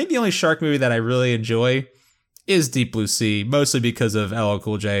you. I think the only shark movie that I really enjoy is Deep Blue Sea, mostly because of LL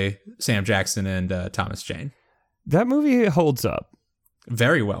Cool J, Sam Jackson, and Thomas Jane. That movie holds up.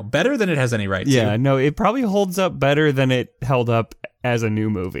 Very well. Better than it has any right to. Yeah, no, it probably holds up better than it held up as a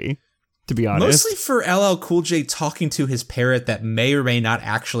new movie. To be honest. Mostly for LL Cool J talking to his parrot that may or may not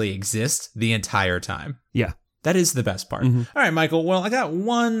actually exist the entire time. Yeah. That is the best part. Mm-hmm. All right, Michael. Well, I got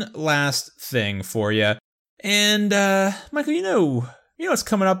one last thing for you. And, Michael, you know what's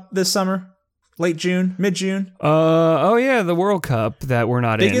coming up this summer? Late June? Mid-June? Oh, yeah, the World Cup that we're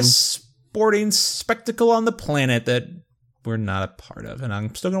not Biggest sporting spectacle on the planet that we're not a part of. And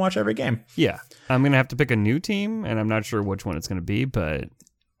I'm still going to watch every game. Yeah. I'm going to have to pick a new team, and I'm not sure which one it's going to be, but...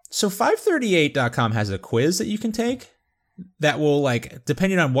 So 538.com has a quiz that you can take that will,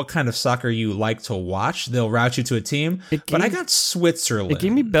 depending on what kind of soccer you like to watch, they'll route you to a team. But I got Switzerland. It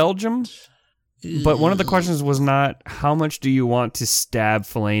gave me Belgium, but one of the questions was not, how much do you want to stab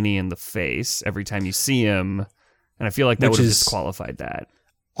Fellaini in the face every time you see him? And I feel like that Which would have is disqualified that.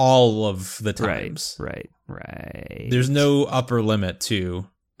 All of the times. Right. There's no upper limit to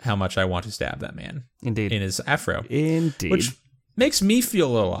how much I want to stab that man. Indeed. In his afro. Indeed. Which makes me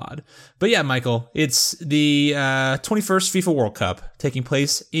feel a little odd. But yeah, Michael, it's the 21st FIFA World Cup taking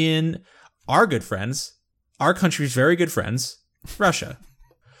place in our good friends, our country's very good friends, Russia.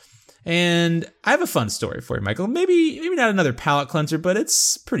 And I have a fun story for you, Michael. Maybe not another palate cleanser, but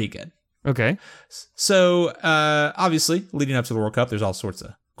it's pretty good. Okay. So, obviously, leading up to the World Cup, there's all sorts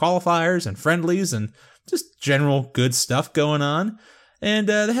of qualifiers and friendlies and just general good stuff going on. And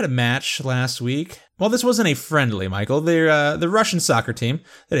they had a match last week. Well, this wasn't a friendly, Michael. They're the Russian soccer team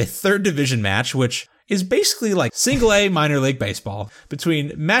had a third division match, which is basically like single A minor league baseball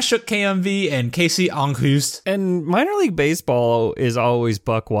between Mashuk KMV and KC Anghust. And minor league baseball is always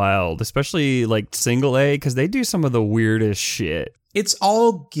buck wild, especially like single A, because they do some of the weirdest shit. It's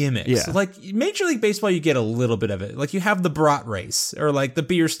all gimmicks. Yeah. Like Major League Baseball, you get a little bit of it. Like you have the Brat race or like the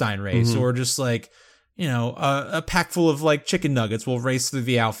Bierstein race or just like, you know, a pack full of like chicken nuggets will race through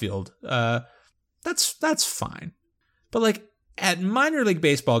the outfield. That's fine. But like at minor league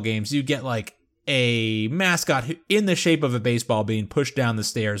baseball games, you get like a mascot in the shape of a baseball being pushed down the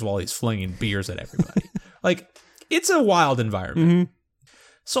stairs while he's flinging beers at everybody. Like it's a wild environment.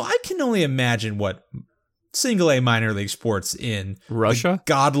 So I can only imagine what single A minor league sports in Russia, the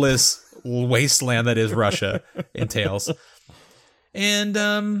godless wasteland that is Russia entails. And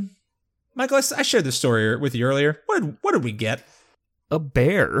Michael, I shared this story with you earlier. What did we get? a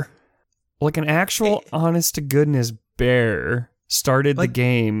bear, like an actual honest to goodness bear, started the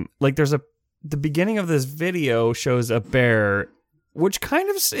game. Like the beginning of this video shows a bear, which kind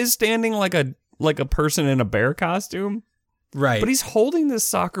of is standing like a person in a bear costume. Right. But he's holding this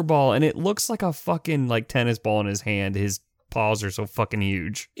soccer ball, and it looks like a fucking like tennis ball in his hand. His paws are so fucking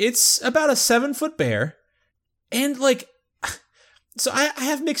huge. It's about a 7-foot bear. And like, so I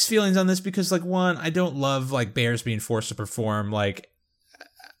have mixed feelings on this because like, one, I don't love like bears being forced to perform, like,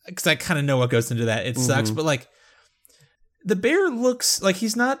 because I kind of know what goes into that. It sucks. But like, the bear looks like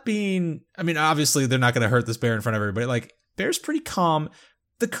he's not being, I mean, obviously they're not going to hurt this bear in front of everybody. Like, bear's pretty calm.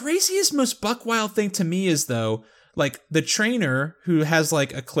 The craziest, most buck wild thing to me is though, like the trainer who has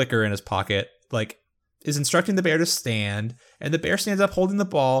like a clicker in his pocket, like is instructing the bear to stand, and the bear stands up holding the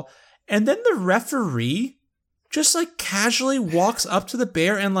ball. And then the referee just like casually walks up to the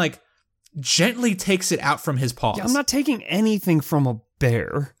bear and like gently takes it out from his paws. Yeah, I'm not taking anything from a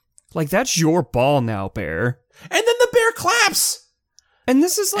bear. Like, that's your ball now, bear. And then the bear claps. And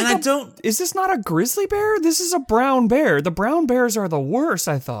this is like, is this not a grizzly bear? This is a brown bear. The brown bears are the worst,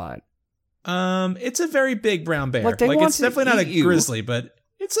 I thought. It's a very big brown bear. Like it's definitely not a grizzly, but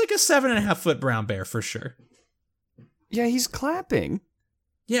it's like a 7.5-foot brown bear for sure. Yeah, he's clapping.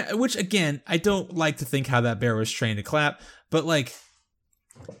 Yeah, which again, I don't like to think how that bear was trained to clap, but like,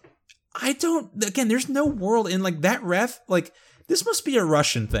 there's no world in like that ref, like this must be a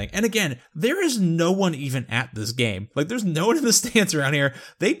Russian thing. And again, there is no one even at this game. Like there's no one in the stands around here.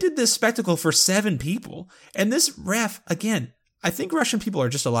 They did this spectacle for 7 people. And this ref, again, I think Russian people are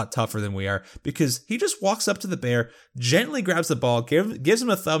just a lot tougher than we are because he just walks up to the bear, gently grabs the ball, gives him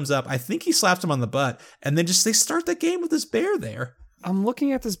a thumbs up. I think he slaps him on the butt, and then they start the game with this bear there. I'm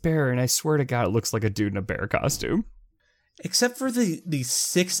looking at this bear, and I swear to God, it looks like a dude in a bear costume. Except for the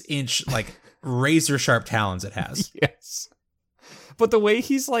 6-inch, like, razor-sharp talons it has. Yes. But the way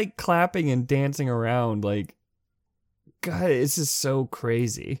he's, like, clapping and dancing around, like, God, this is so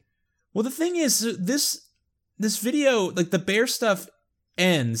crazy. Well, the thing is, this video, like, the bear stuff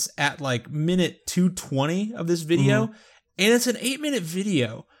ends at, like, minute 220 of this video, and it's an 8-minute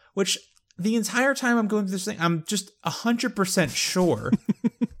video, which the entire time I'm going through this thing, I'm just 100% sure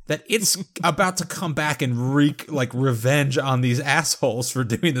that it's about to come back and wreak like revenge on these assholes for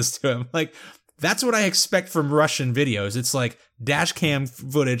doing this to him. Like, that's what I expect from Russian videos. It's like dash cam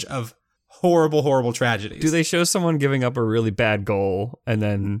footage of horrible, horrible tragedies. Do they show someone giving up a really bad goal and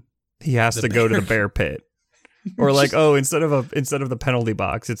then he has to go to the bear pit? Or like, instead of the penalty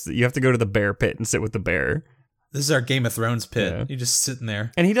box, you have to go to the bear pit and sit with the bear. This is our Game of Thrones pit. Yeah. You're just sitting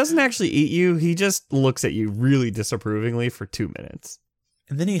there. And he doesn't actually eat you. He just looks at you really disapprovingly for 2 minutes.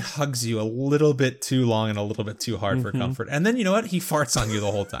 And then he hugs you a little bit too long and a little bit too hard for comfort. And then, you know what? He farts on you the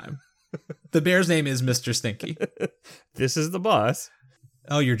whole time. The bear's name is Mr. Stinky. This is the boss.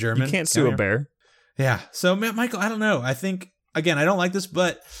 Oh, you're German? You can't sue a bear. Yeah. So, Michael, I don't know. I think, again, I don't like this,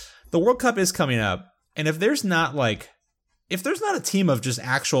 but the World Cup is coming up. And if there's not a team of just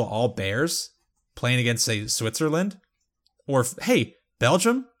actual all bears playing against, say, Switzerland, or, hey,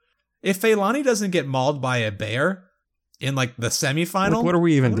 Belgium, if Fellaini doesn't get mauled by a bear in, like, the semifinal... Like, what are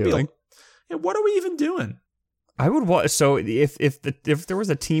we even doing? What are we even doing? I would watch. So if there was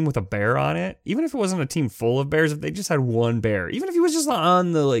a team with a bear on it, even if it wasn't a team full of bears, if they just had one bear, even if he was just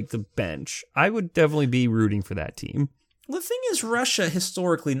on the bench, I would definitely be rooting for that team. The thing is, Russia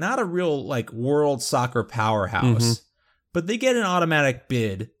historically not a real like world soccer powerhouse, but they get an automatic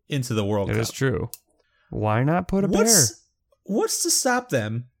bid into the World Cup. It is true. Why not put a bear? What's to stop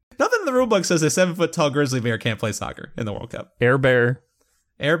them? Nothing in the rulebook says a 7-foot-tall grizzly bear can't play soccer in the World Cup. Air Bear.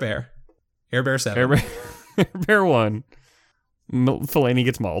 Air Bear 7. Air Bear 1. Fellaini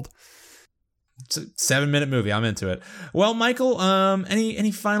gets mauled. It's a 7-minute movie. I'm into it. Well, Michael,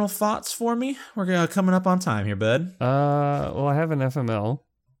 any final thoughts for me? We're coming up on time here, bud. Well, I have an FML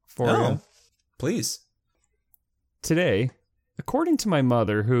for you. Please. Today, according to my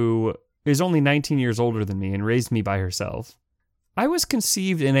mother, who is only 19 years older than me and raised me by herself, I was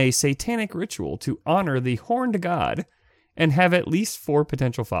conceived in a satanic ritual to honor the horned god and have at least 4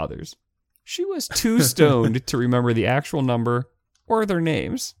 potential fathers. She was too stoned to remember the actual number or their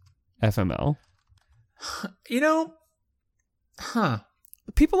names. FML.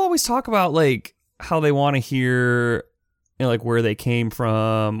 People always talk about like how they want to hear, like where they came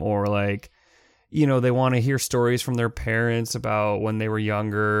from, or like, they want to hear stories from their parents about when they were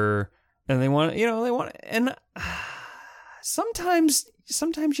younger, and and sometimes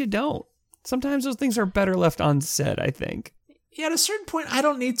you don't. Sometimes those things are better left unsaid, I think. Yeah, at a certain point, I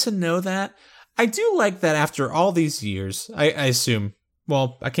don't need to know that. I do like that after all these years, I assume,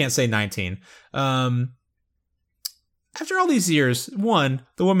 well, I can't say 19. After all these years, one,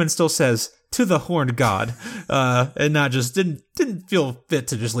 the woman still says, to the horned god, and not just, didn't feel fit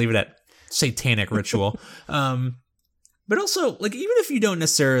to just leave it at satanic ritual. But also, like, even if you don't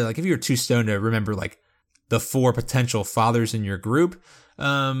necessarily, like, if you're too stoned to remember, like, the 4 potential fathers in your group,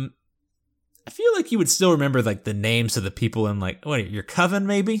 I feel like you would still remember like the names of the people in like your coven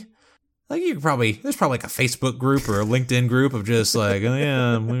maybe. Like there's probably like a Facebook group or a LinkedIn group of just like, oh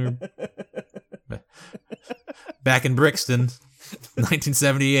yeah, we're back in Brixton,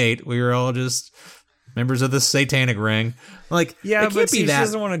 1978. We were all just members of the satanic ring. Like, yeah, but she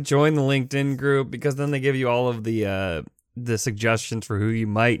doesn't want to join the LinkedIn group because then they give you all of the suggestions for who you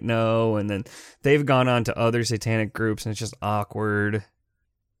might know, and then they've gone on to other satanic groups, and it's just awkward.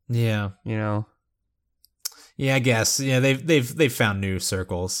 Yeah, Yeah, I guess. Yeah, they've found new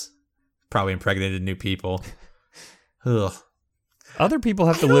circles, probably impregnated new people. Ugh. Other people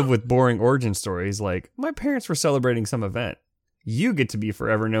have to live with boring origin stories like, my parents were celebrating some event. You get to be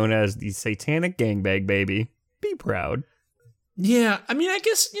forever known as the satanic gangbang baby. Be proud. Yeah, I mean, I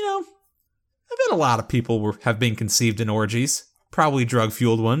guess, I bet a lot of people have been conceived in orgies, probably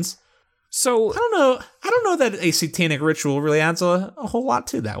drug-fueled ones. So I don't know that a satanic ritual really adds a whole lot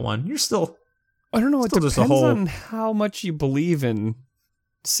to that one. You're still, I don't know. It depends on how much you believe in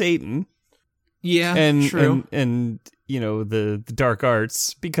Satan. Yeah, and true. And the dark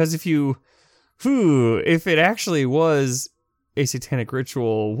arts, because if it actually was a satanic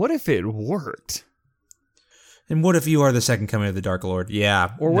ritual, what if it worked? And what if you are the second coming of the Dark Lord?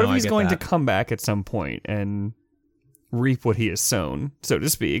 Yeah. Or what if he's going to come back at some point and reap what he has sown, so to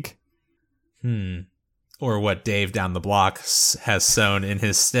speak? Or what Dave down the block has sown in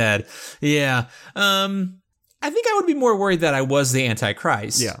his stead. Yeah. I think I would be more worried that I was the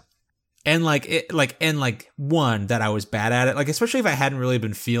Antichrist. Yeah. And one, that I was bad at it. Like, especially if I hadn't really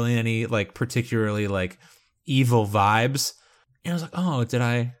been feeling any like particularly like evil vibes. And I was like, oh, did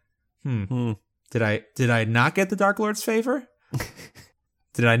I not get the Dark Lord's favor?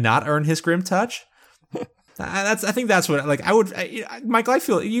 Did I not earn his grim touch? I think that's what, like, I would, Michael, I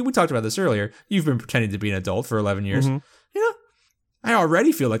feel, we talked about this earlier. You've been pretending to be an adult for 11 years. Mm-hmm. I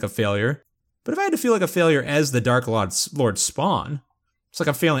already feel like a failure. But if I had to feel like a failure as the Dark Lord's spawn, it's like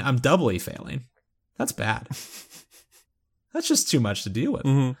I'm doubly failing. That's bad. That's just too much to deal with.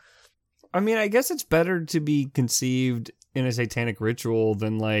 Mm-hmm. I mean, I guess it's better to be conceived in a satanic ritual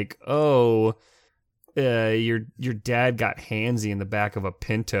than like, your dad got handsy in the back of a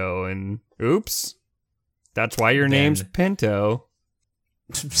Pinto and oops. That's why your name's Pinto.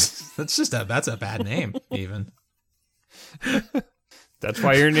 that's a bad name, even. That's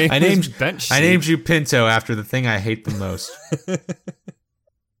why your name is Bench Sheep. I named you Pinto after the thing I hate the most.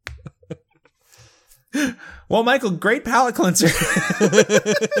 Well, Michael, great palate cleanser.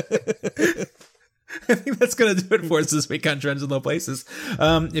 I think that's going to do it for us this week on Trends in Low Places.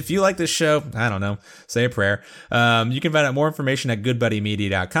 If you like this show, I don't know, say a prayer. You can find out more information at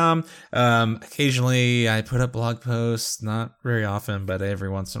goodbuddymedia.com. Occasionally I put up blog posts, not very often, but every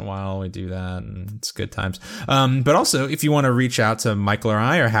once in a while we do that, and it's good times. But also, if you want to reach out to Michael or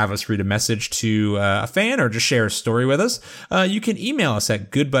I, or have us read a message to a fan, or just share a story with us, you can email us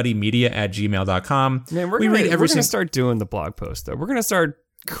at goodbuddymedia@gmail.com. Man, we're going to start doing the blog post, though. We're going to start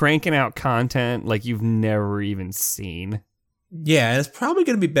cranking out content like you've never even seen. Yeah, it's probably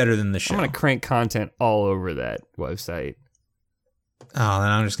going to be better than the show. I'm going to crank content all over that website. Oh, then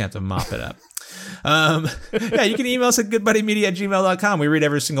I'm just going to have to mop it up. Yeah, you can email us at goodbuddymedia@gmail.com. We read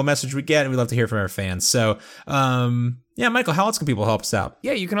every single message we get, and we love to hear from our fans. So, yeah, Michael, how else can people help us out?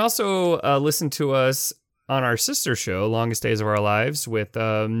 Yeah, you can also listen to us on our sister show, Longest Days of Our Lives, with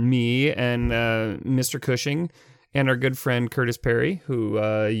me and Mr. Cushing and our good friend Curtis Perry, who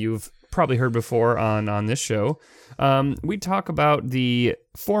you've probably heard before on this show. We talk about the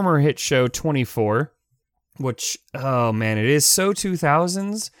former hit show 24, which, oh man, it is so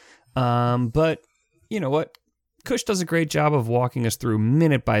 2000s. But you know what? Kush does a great job of walking us through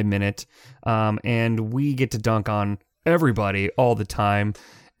minute by minute, and we get to dunk on everybody all the time,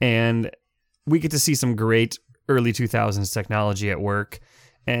 and we get to see some great early 2000s technology at work,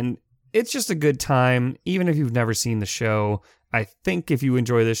 and it's just a good time. Even if you've never seen the show, I think if you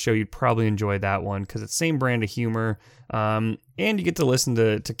enjoy this show, you'd probably enjoy that one, because it's the same brand of humor, and you get to listen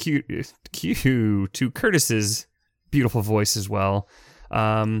to Curtis's beautiful voice as well.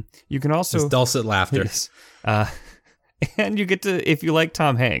 You can also his dulcet laughter. Yes, and you get to, if you like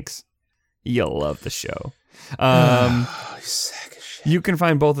Tom Hanks, you'll love the show. You can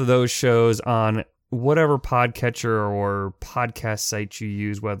find both of those shows on whatever podcatcher or podcast site you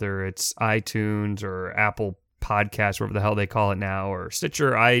use, whether it's iTunes or Apple Podcasts, whatever the hell they call it now, or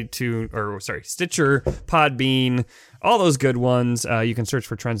Stitcher, Stitcher, Podbean, all those good ones. You can search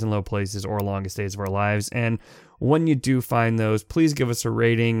for Trends in Low Places or Longest Days of Our Lives. And when you do find those, please give us a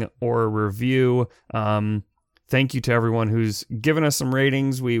rating or a review. Thank you to everyone who's given us some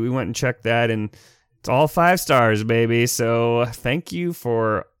ratings. We went and checked that, and it's all 5 stars, baby. So thank you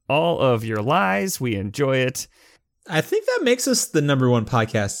for all of your lies. We enjoy it. I think that makes us the number 1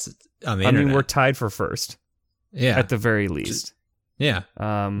 podcast on the internet. I mean, we're tied for first. Yeah. At the very least. Yeah.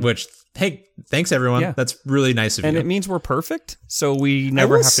 Which, hey, thanks everyone. Yeah. That's really nice of you. And it means we're perfect, so we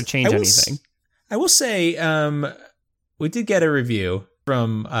never have to change anything. I will say, we did get a review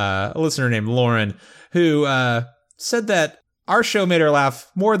from a listener named Lauren, who said that our show made her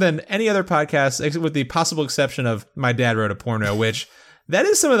laugh more than any other podcast, with the possible exception of My Dad Wrote a Porno, which that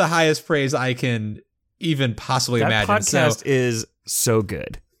is some of the highest praise I can even possibly imagine. That podcast is so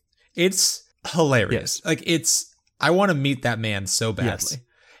good. It's hilarious. Yes. I want to meet that man so badly. Yes.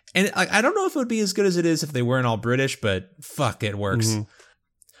 And I don't know if it would be as good as it is if they weren't all British, but fuck, it works. Mm-hmm.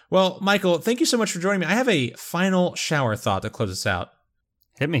 Well, Michael, thank you so much for joining me. I have a final shower thought to close us out.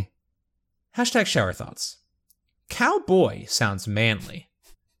 Hit me. #shower thoughts. Cowboy sounds manly.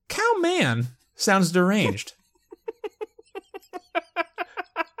 Cowman sounds deranged.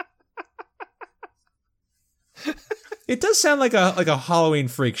 It does sound like a Halloween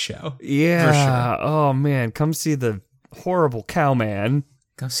freak show. Yeah. For sure. Oh man, come see the horrible cowman.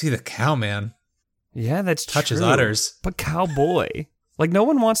 Come see the cowman. Yeah, that's Touch true. his udders. But cowboy. Like, no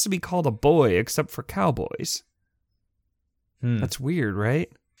one wants to be called a boy except for cowboys. That's weird, right?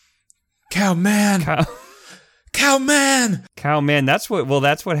 Cowman. Cowman. Cowman. That's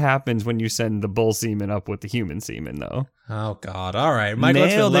what happens when you send the bull semen up with the human semen, though. Oh God. All right, Michael.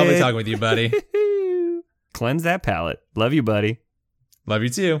 It's been lovely talking with you, buddy. Cleanse that palate. Love you, buddy. Love you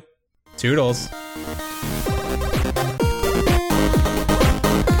too. Toodles.